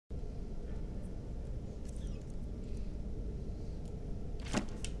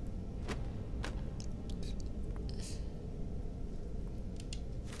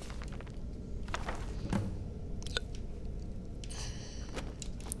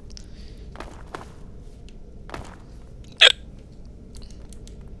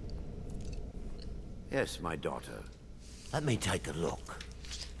Yes, my daughter. Let me take a look.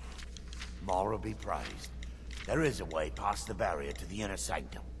 Mara be praised. There is a way past the barrier to the inner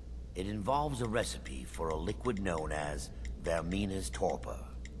sanctum. It involves a recipe for a liquid known as Vermina's torpor.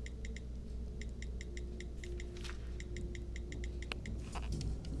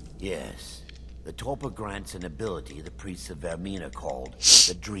 Yes, the torpor grants an ability the priests of Vermina called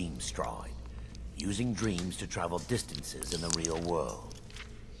the Dream Stride, using dreams to travel distances in the real world.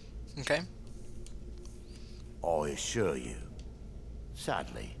 Okay. I assure you,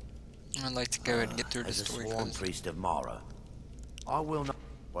 sadly, I'd like to go ahead and get through the as a story sworn first. priest of Mara, I will not,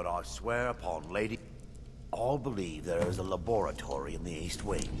 but I swear upon Lady, I believe there is a laboratory in the East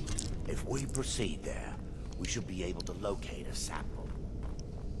Wing. If we proceed there, we should be able to locate a sample.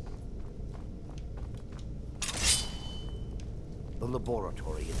 The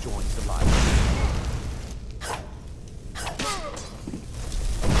laboratory adjoins the library.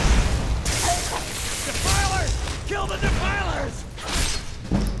 Defilers! Kill the defilers!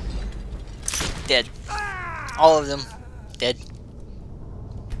 Dead. All of them. Dead.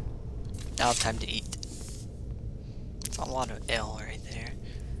 Now time to eat. It's a lot of ale right there.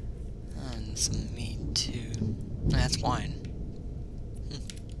 And some meat too. That's wine.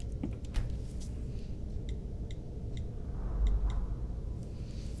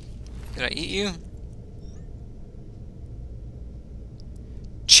 Did I eat you?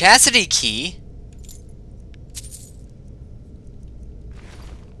 Chastity key?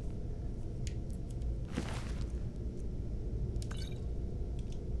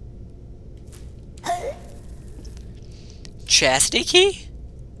 Chastity key?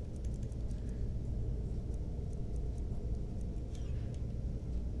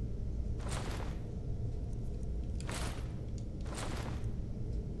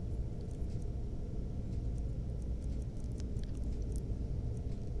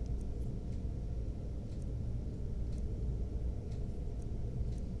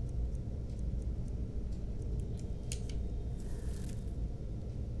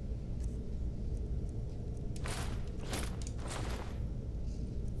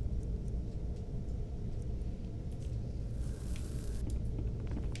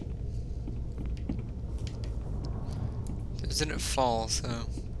 Didn't fall, so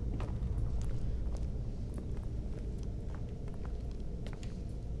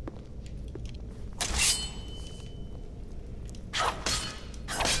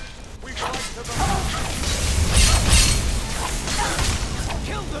We fight to the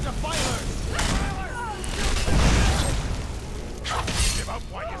Kill the defilers! Give up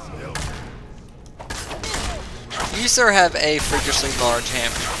while you still. you sir have a freakishly large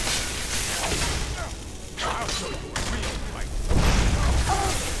hammer. I'll show you a real fight.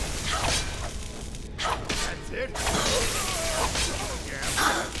 That's it. Yeah,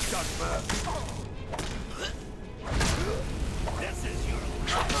 done first. This is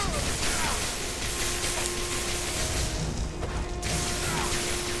your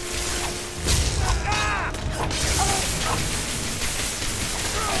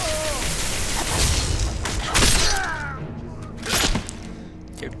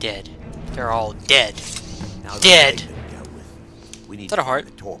They're dead. They're all dead. Now that Dead. they've been dealt with, we need Is that to a heart?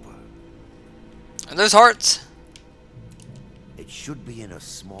 find the torpor. Are those hearts? It should be in a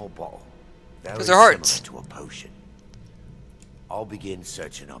small bottle. Very Those are hearts. similar to a potion. I'll begin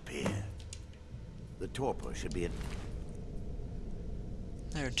searching up here. The torpor should be in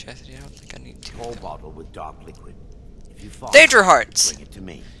They're chastity. I don't think I need a to. small bottle with dark liquid. If you find Danger it, hearts. bring it to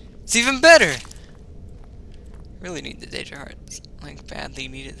me. It's even better. Really need the danger hearts. Like badly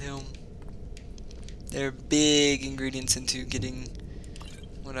needed them. They're big ingredients into getting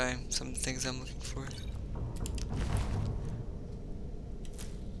some of the things I'm looking for.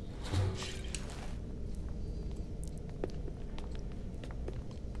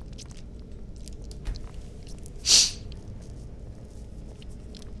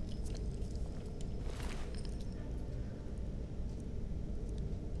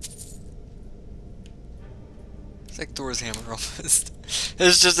 It's like Thor's hammer almost.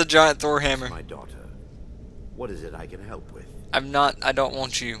 It's just a giant Thor hammer. My daughter. What is it I can help with? I don't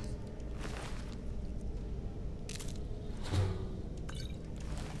want you.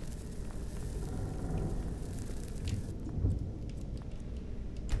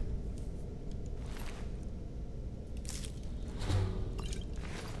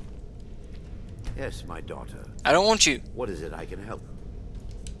 Yes, my daughter. I don't want you. What is it I can help with?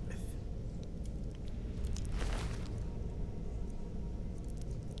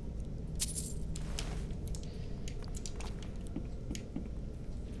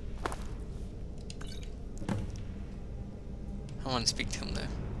 I want to speak to him though.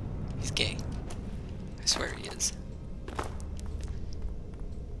 He's gay. swear he is.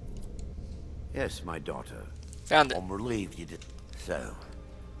 Yes, my daughter. Found it. I'm relieved you did. So,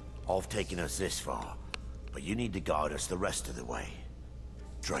 I've taken us this far, but you need to guide us the rest of the way.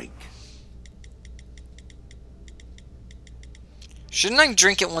 Drink. Shouldn't I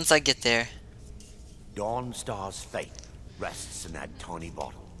drink it once I get there? Dawnstar's fate rests in that tiny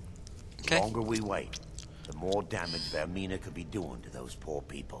bottle. Okay. The longer we wait, the more damage Vermina could be doing to those poor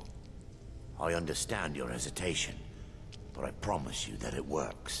people. I understand your hesitation, but I promise you that it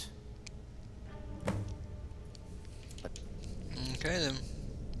works. Okay then.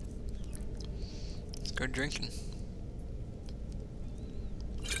 Let's go drinking.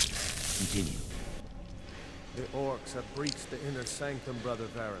 Continue. The orcs have breached the inner sanctum, Brother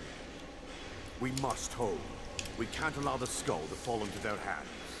Varen. We must hold. We can't allow the skull to fall into their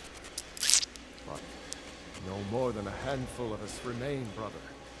hands. But no more than a handful of us remain, brother.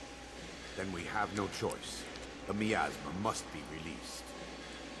 Then we have no choice. The miasma must be released.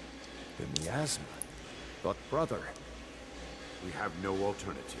 The miasma. But brother, We have no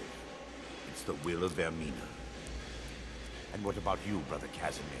alternative. It's the will of Vermina. And what about you, Brother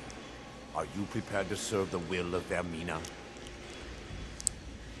Casimir? Are you prepared to serve the will of Vermina?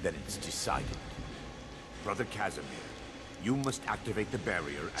 Then it's decided. Brother Casimir, you must activate the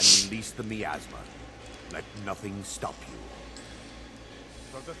barrier and release the miasma. Let nothing stop you.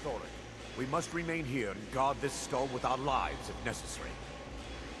 Brother Thoric, we must remain here and guard this skull with our lives if necessary.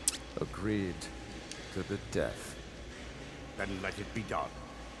 agreed to the death. Then let it be done.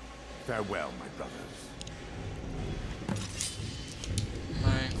 Farewell, my brothers.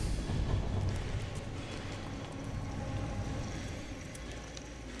 Right.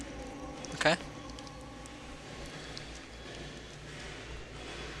 Okay.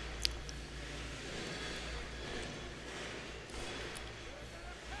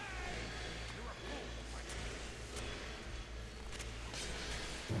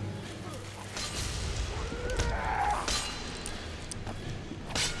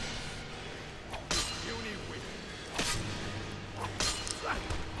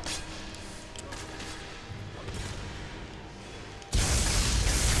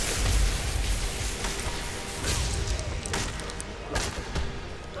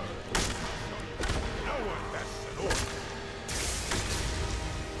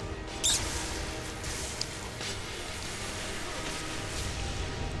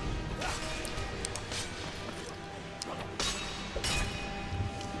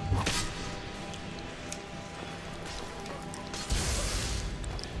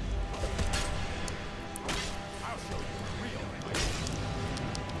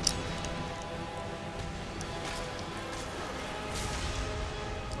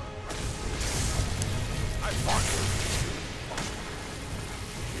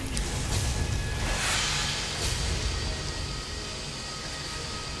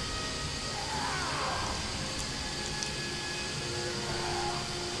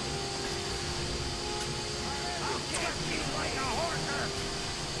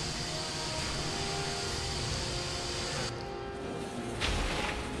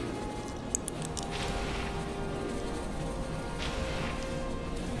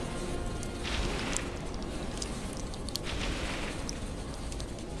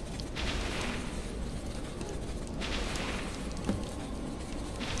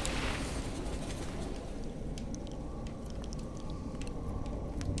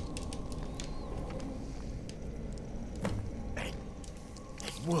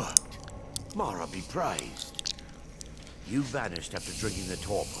 Worked. Mara be praised. You vanished after drinking the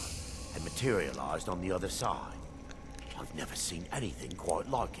torpor and materialized on the other side. I've never seen anything quite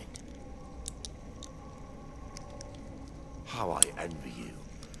like it. How I envy you.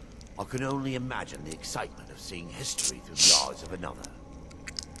 I can only imagine the excitement of seeing history through the eyes of another.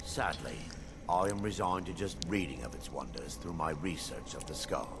 Sadly, I am resigned to just reading of its wonders through my research of the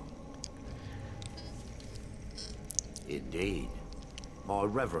skull. Indeed. My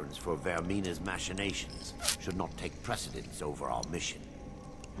reverence for Vermina's machinations should not take precedence over our mission.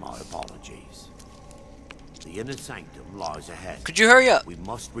 My apologies. The inner sanctum lies ahead. Could you hurry up? We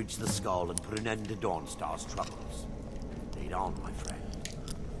must reach the skull and put an end to Dawnstar's troubles. Lead on, my friend.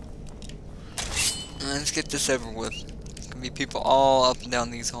 Let's get this over with. There's gonna be people all up and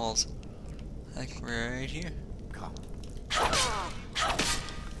down these halls. Like right here. Come.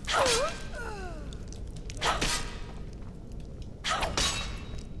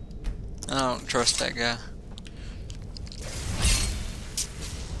 I don't trust that guy.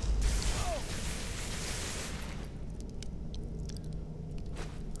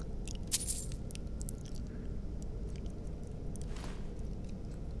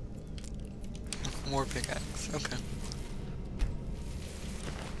 More pickaxe. Okay.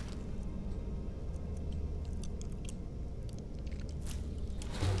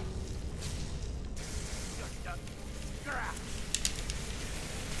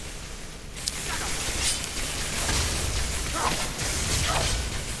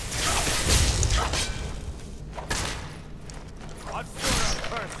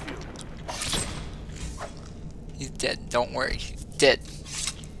 He's dead. Don't worry. He's dead.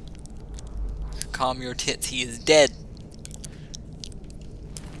 Calm your tits. He is dead.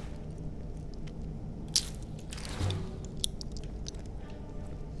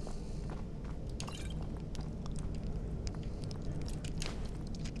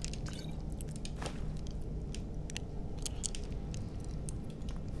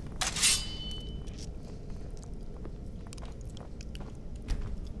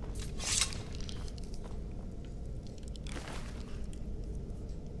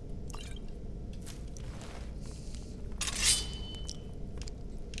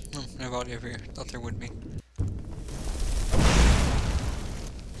 No body over here. Thought there would be.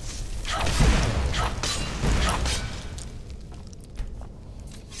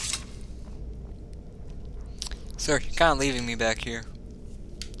 Sir, you're kind of leaving me back here.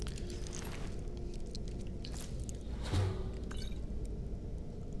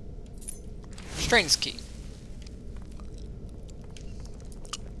 Strange key.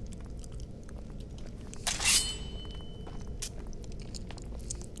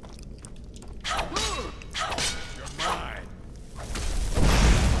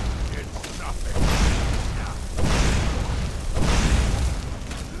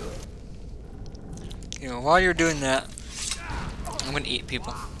 You know, while you're doing that, I'm gonna eat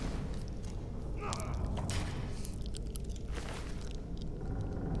people.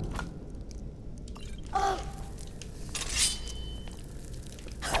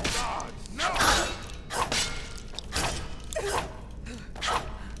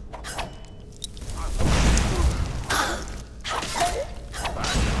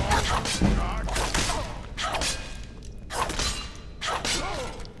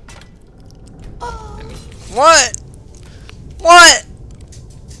 What? What?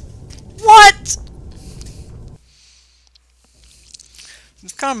 What?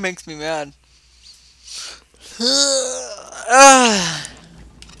 This kind of makes me mad. You,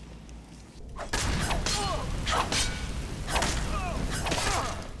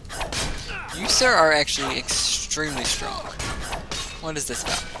 sir, are actually extremely strong. What is this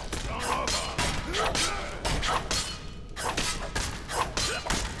about?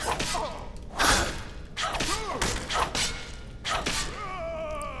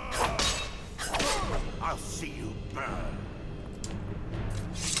 I'll see you burn.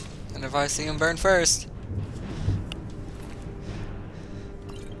 And if I see him burn first.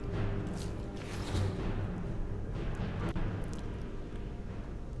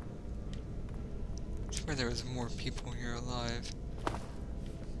 I swear there was more people here alive.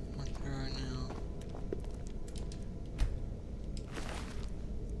 What there are now.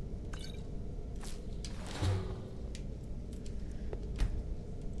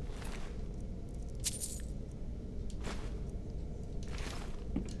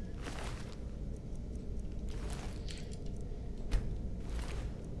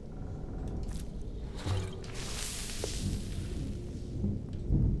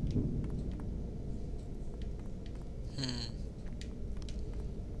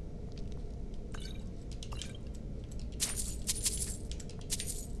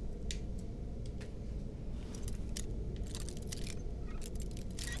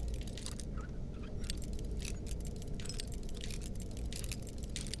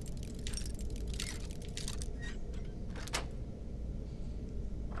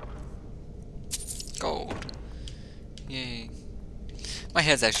 Gold. Yay. My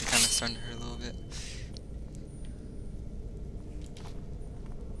head's actually kind of starting to hurt a little bit.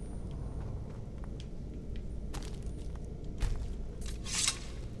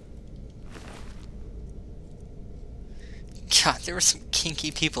 God, there were some kinky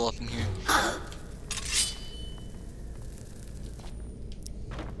people up in here.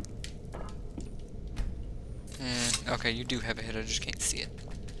 And, okay, you do have a head, I just can't see it.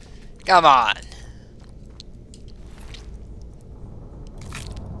 Come on!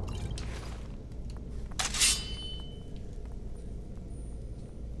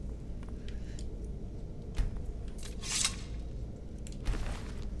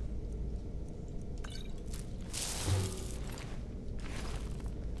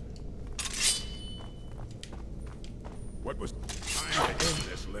 What was time to end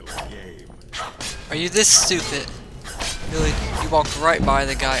this little game? Are you this stupid? Really? You walked right by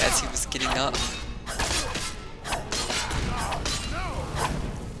the guy as he was getting up.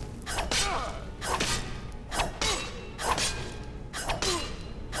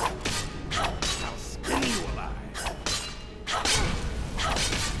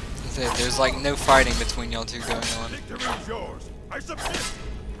 So there's like no fighting between y'all two going on. Victory is yours. I submit.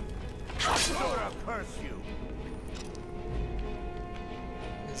 I'll curse you.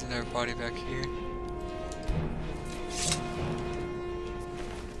 There's another body back here.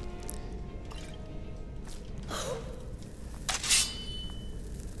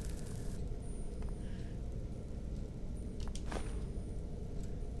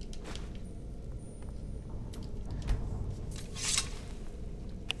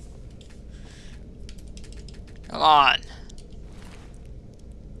 Come on.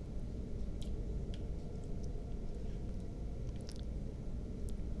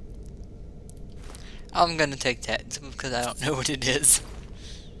 I'm gonna take that because I don't know what it is.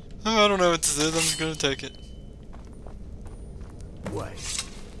 I don't know what this is. I'm just gonna take it. Wait.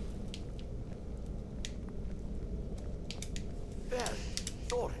 There,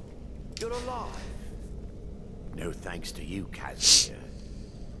 Thorin, you're alive. No thanks to you, Casimir.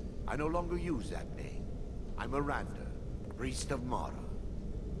 I no longer use that name. I'm Miranda, priest of Mara.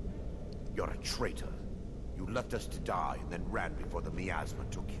 You're a traitor. You left us to die and then ran before the miasma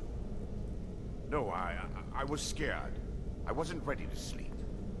took you. No, I was scared. I wasn't ready to sleep.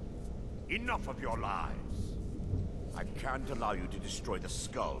 Enough of your lies. I can't allow you to destroy the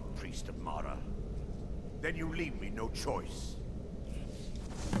skull, priest of Mara. Then you leave me no choice.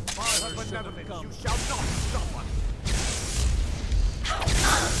 By her benevolence, you shall not stop us.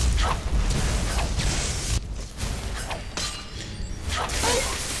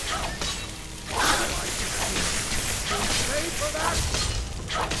 Pay for that?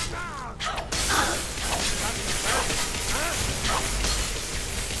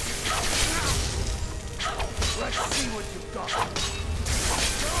 Let's see what you've got.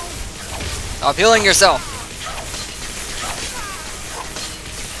 Stop healing yourself.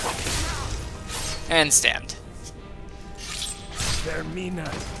 And stabbed. Vermina,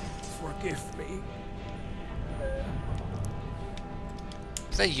 forgive me.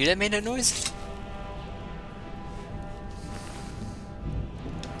 Is that you that made that noise?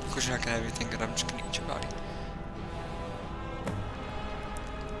 Of course you're not gonna have anything good, I'm just gonna eat your body.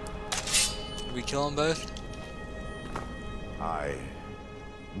 Did we kill them both? I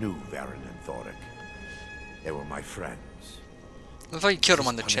knew Varen and Thoric. They were my friends. I thought you killed him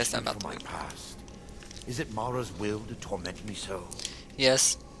on the This chest. I'm punishment about to for my leave. past. Is it Mara's will to torment me so?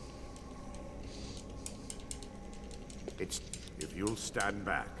 Yes. If you'll stand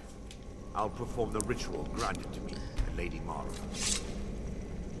back, I'll perform the ritual granted to me by Lady Mara.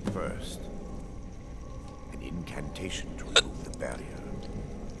 First, an incantation to remove the barrier.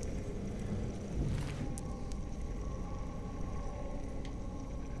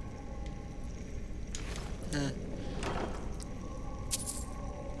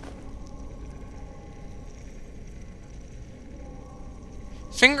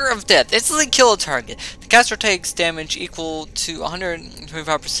 Finger of Death. Instantly kill a target. The caster takes damage equal to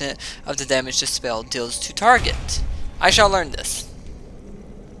 125% of the damage the spell deals to target. I shall learn this.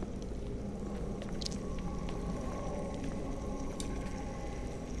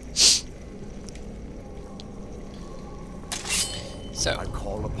 So, I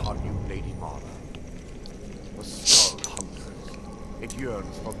call upon you, Lady Mara. The skull hungers. It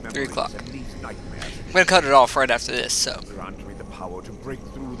yearns for 3 memories o'clock. and leaves nightmares. I'm gonna cut it off right after this, so. Grant me the power to break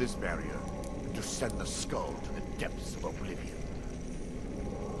through this barrier and to send the skull to the depths of oblivion.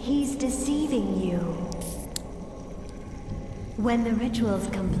 He's deceiving you. When the ritual's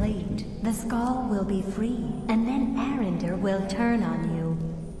complete, the skull will be free, and then Arender will turn on you.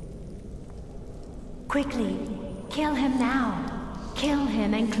 Quickly, kill him now. Kill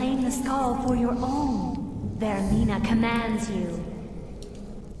him and claim the skull for your own. Vermina commands you.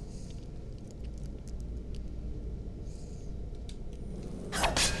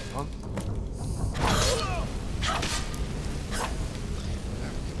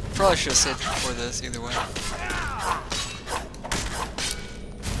 Probably should have saved before this, either way.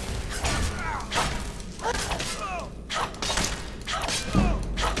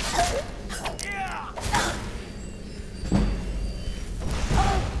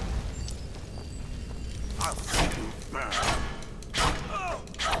 I'll see you burn.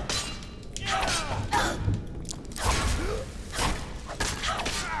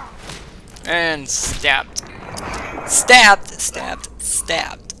 And stabbed. Stabbed, stabbed,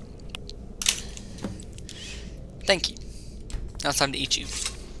 stabbed. Thank you. Now it's time to eat you.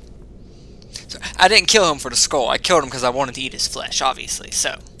 So, I didn't kill him for the skull. I killed him because I wanted to eat his flesh, obviously.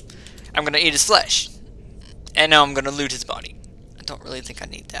 So, I'm going to eat his flesh. And now I'm going to loot his body. I don't really think I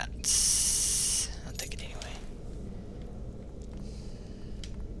need that. I'll take it anyway.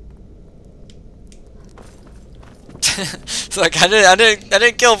 It's like I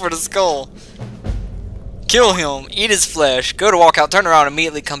didn't kill for the skull. Kill him, eat his flesh, go to walk out, turn around,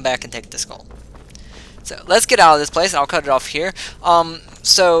 immediately come back and take the skull. So let's get out of this place, and I'll cut it off here.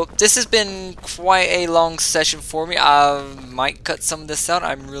 So this has been quite a long session for me. I might cut some of this out.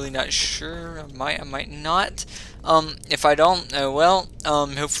 I'm really not sure. I might not. If I don't, oh well.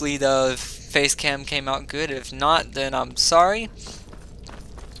 Hopefully the face cam came out good. If not, then I'm sorry.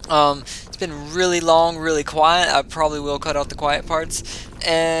 It's been really long, really quiet. I probably will cut out the quiet parts,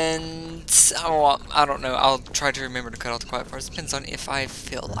 and I don't know. I'll try to remember to cut out the quiet parts. Depends on if I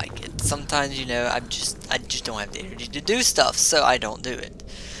feel like it. Sometimes, you know, I just don't have the energy to do stuff, so I don't do it.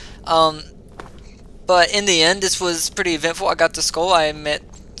 But in the end, this was pretty eventful. I got the skull. I met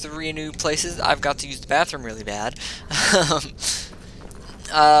 3 new places. I've got to use the bathroom really bad.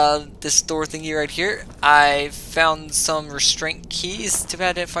 This door thingy right here. I found some restraint keys. Too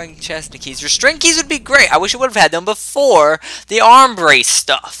bad I didn't find chastity keys. Restraint keys would be great. I wish I would have had them before the arm brace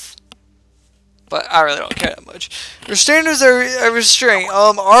stuff. But I really don't care that much. Restrainers are a restraint.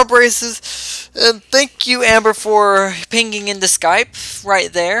 Arm braces. Thank you, Amber, for pinging into Skype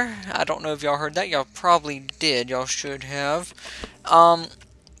right there. I don't know if y'all heard that. Y'all probably did. Y'all should have. But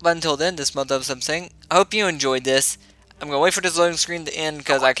until then, this month of something. I hope you enjoyed this. I'm going to wait for this loading screen to end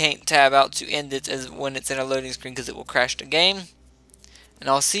because I can't tab out to end it when it's in a loading screen because it will crash the game. And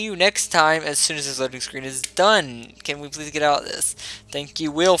I'll see you next time as soon as this loading screen is done. Can we please get out of this? Thank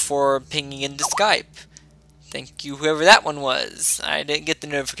you, Will, for pinging into Skype. Thank you, whoever that one was. I didn't get the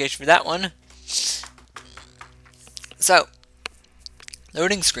notification for that one. So,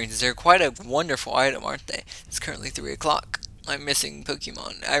 loading screens. They're quite a wonderful item, aren't they? It's currently 3 o'clock. I'm missing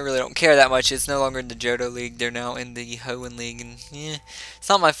Pokemon. I really don't care that much. It's no longer in the Johto League. They're now in the Hoenn League, and yeah, it's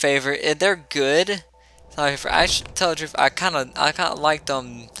not my favorite. They're good. It's not my favorite. I should tell the truth. I kind of liked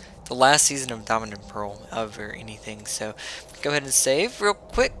the last season of Diamond and Pearl over anything. So go ahead and save real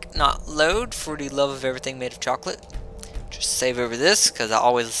quick. Not load for the love of everything made of chocolate. Just save over this because I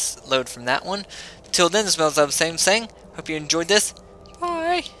always load from that one. Till then, this smells like the same thing. Hope you enjoyed this.